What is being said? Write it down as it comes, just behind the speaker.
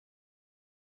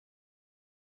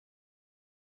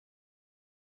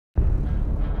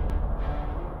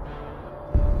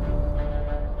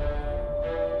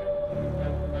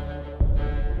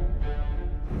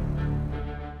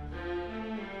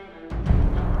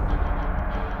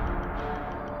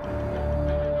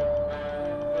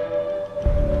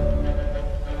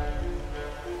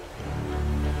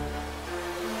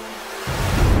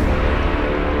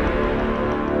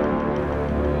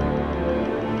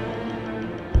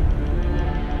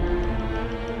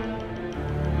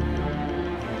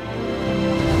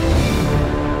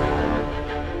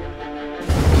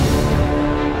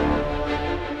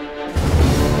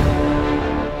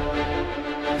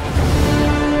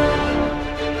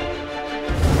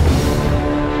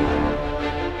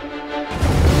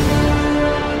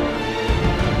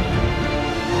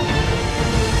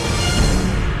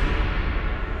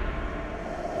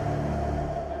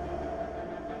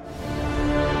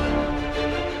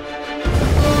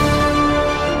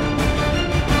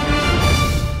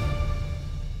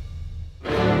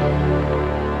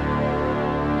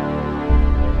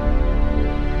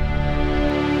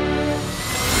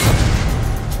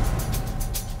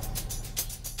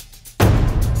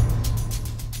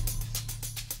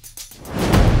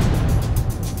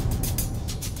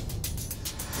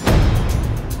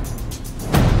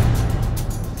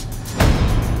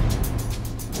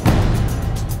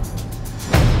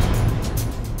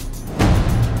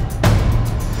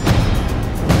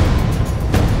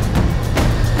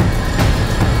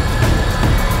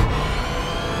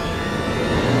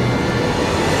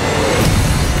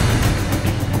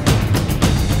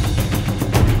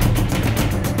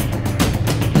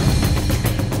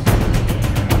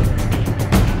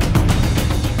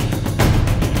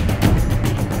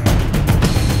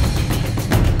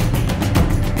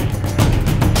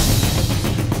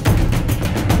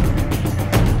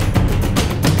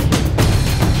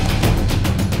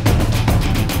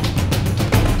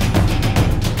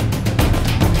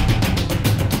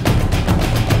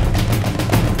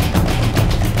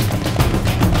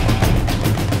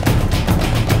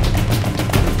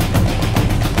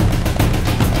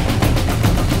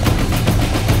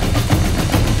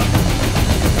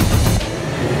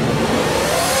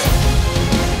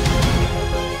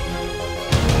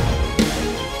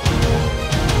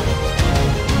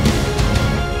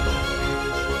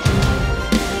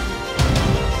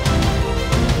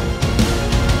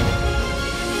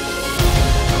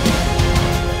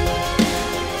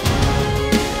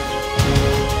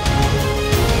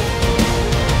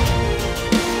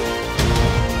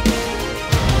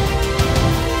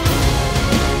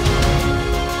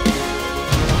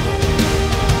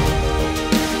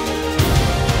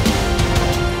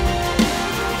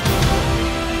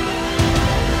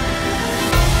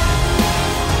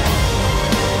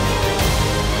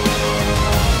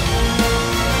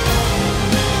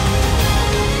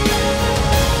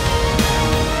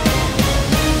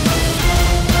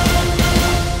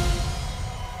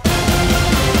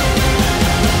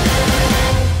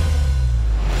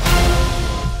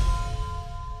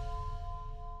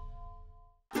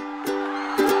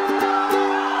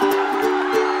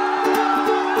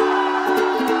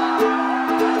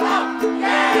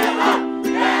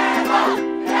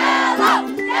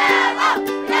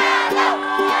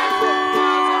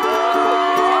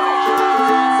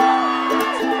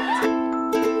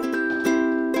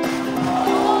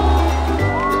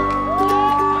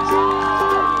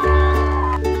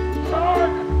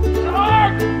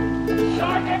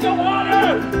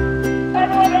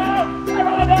Everyone down!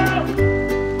 Everyone down!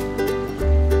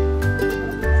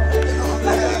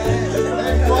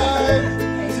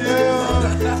 1,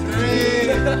 2,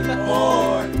 3,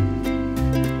 4.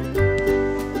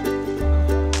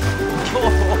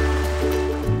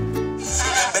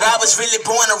 But I was really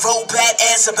born to roll back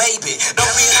as a baby. No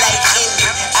real life in me.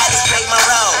 I just played my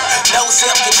role. No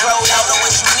self-control, don't know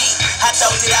what you need. I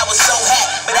thought that I was so hot,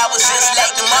 but I was just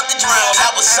like them other drones.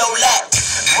 I was so lapped.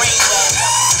 Brainwave.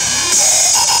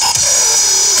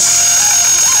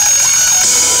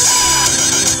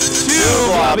 Two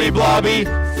blobby blobby,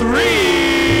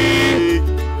 3.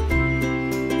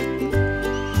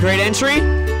 Great entry.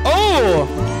 Oh!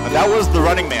 That was the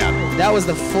Running Man. That was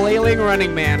the flailing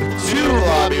Running Man. Two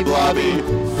blobby blobby,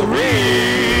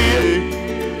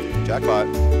 3. Jackpot.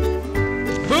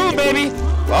 Boom, baby.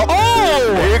 Well,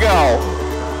 oh! There you go.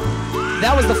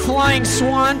 That was the flying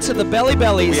swan to the belly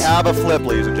bellies. We have a flip,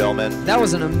 ladies and gentlemen. That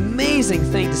was an amazing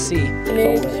thing to see.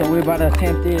 So we're about to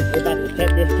attempt this. We're about to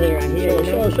attempt this thing right here.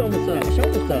 Show me some. Show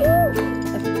me some.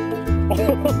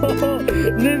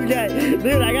 This guy.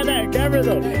 Dude, I got that camera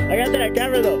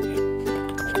though.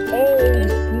 Oh,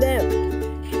 snap.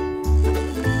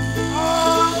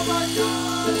 Oh my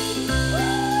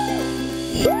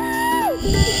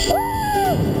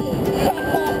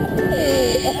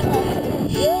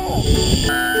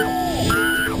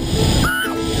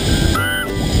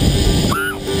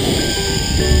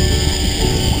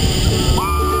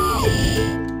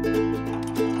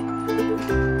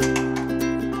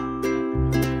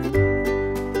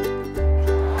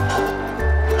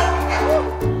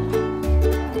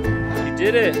You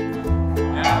did it.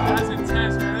 Yeah, that's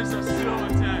intense, man. This is so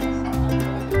intense.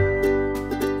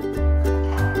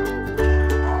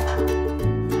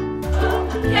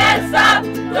 Can't stop,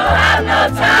 don't have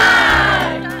no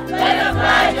time. Let us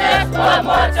fly just one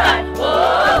more time.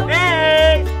 Whoa.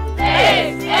 Ace,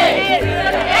 ace, ace,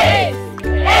 ace,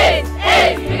 ace,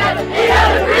 ace. We got the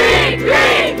green,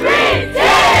 green, green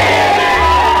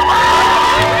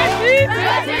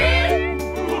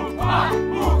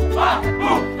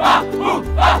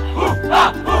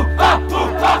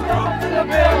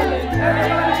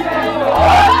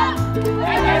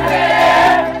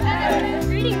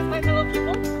Greetings, my fellow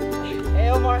people. Hey,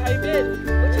 Omar, how you been?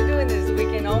 What you doing this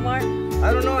weekend, Omar?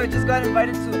 I don't know, I just got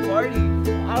invited to a party.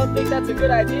 I don't think that's a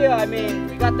good idea. I mean,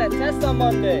 we got that test on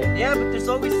Monday. Yeah, but there's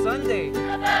always Sunday.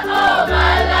 all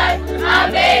my life,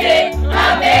 I made it,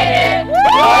 I made it.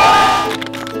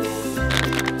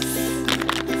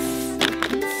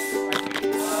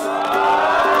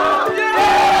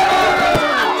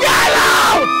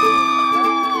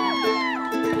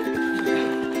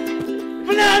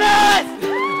 Bananas!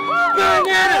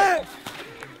 Bananas!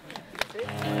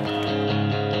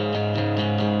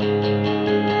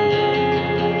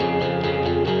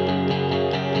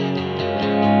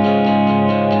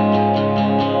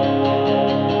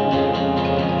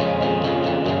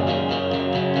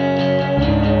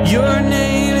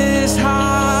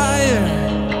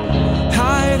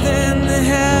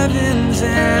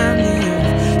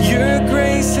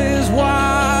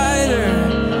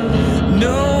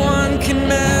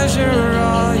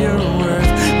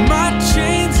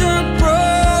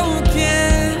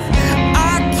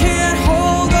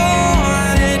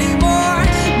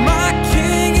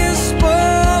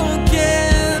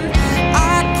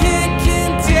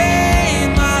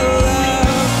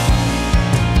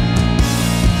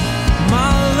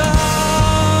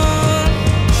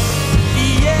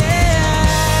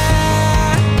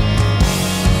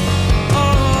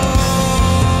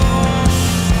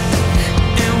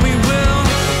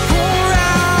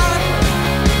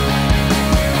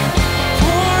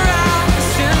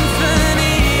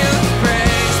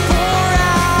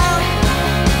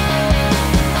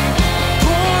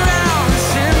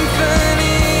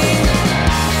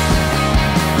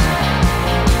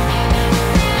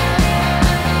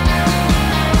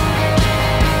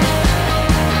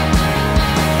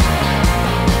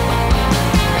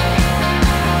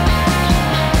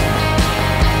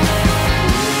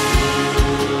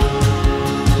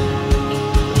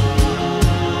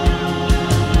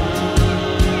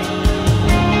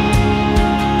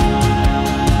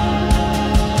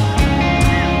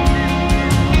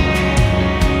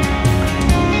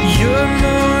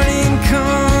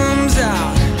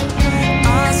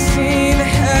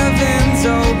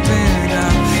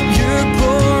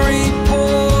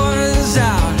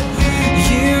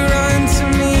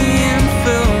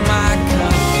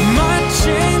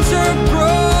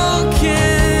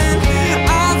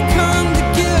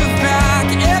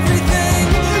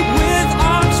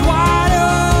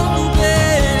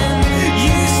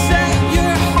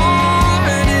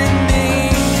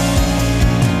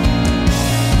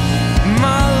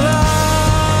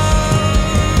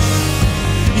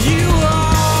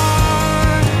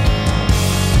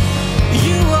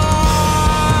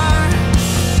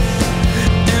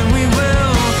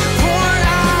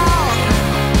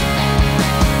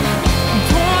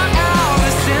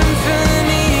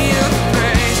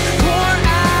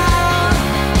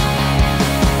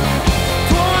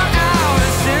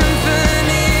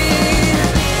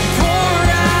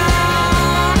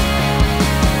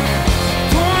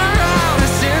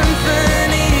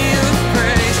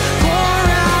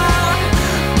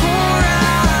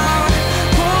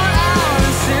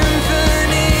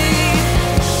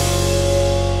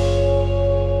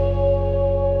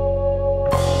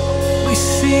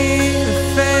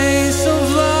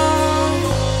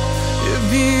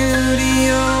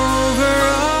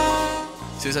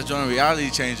 since I joined Reality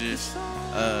Changers,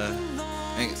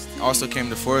 and also came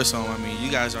to Forest Home, I mean,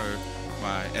 you guys are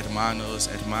my hermanos,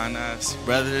 hermanas,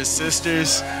 brothers,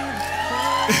 sisters.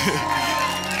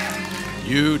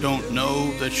 You don't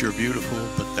know that you're beautiful,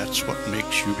 but that's what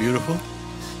makes you beautiful.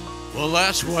 Well,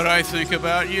 that's what I think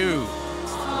about you.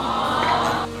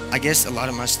 I guess a lot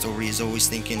of my story is always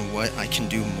thinking what I can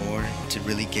do more to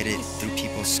really get it through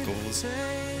people's skulls,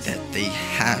 that they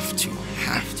have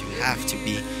to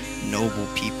be noble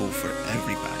people for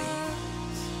everybody.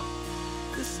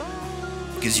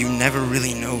 Because you never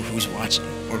really know who's watching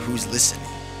or who's listening.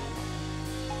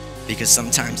 Because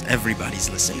sometimes everybody's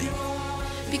listening.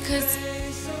 Because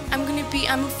I'm gonna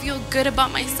feel good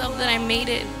about myself that I made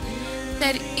it.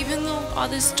 That even though all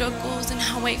the struggles and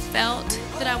how I felt,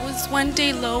 that I was one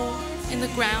day low in the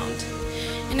ground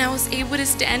and I was able to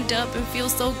stand up and feel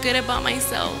so good about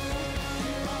myself.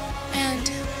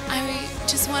 And I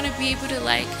just want to be able to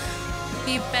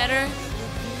be better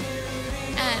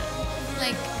at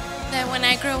that when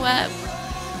I grow up,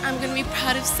 I'm gonna be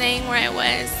proud of saying where I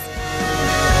was.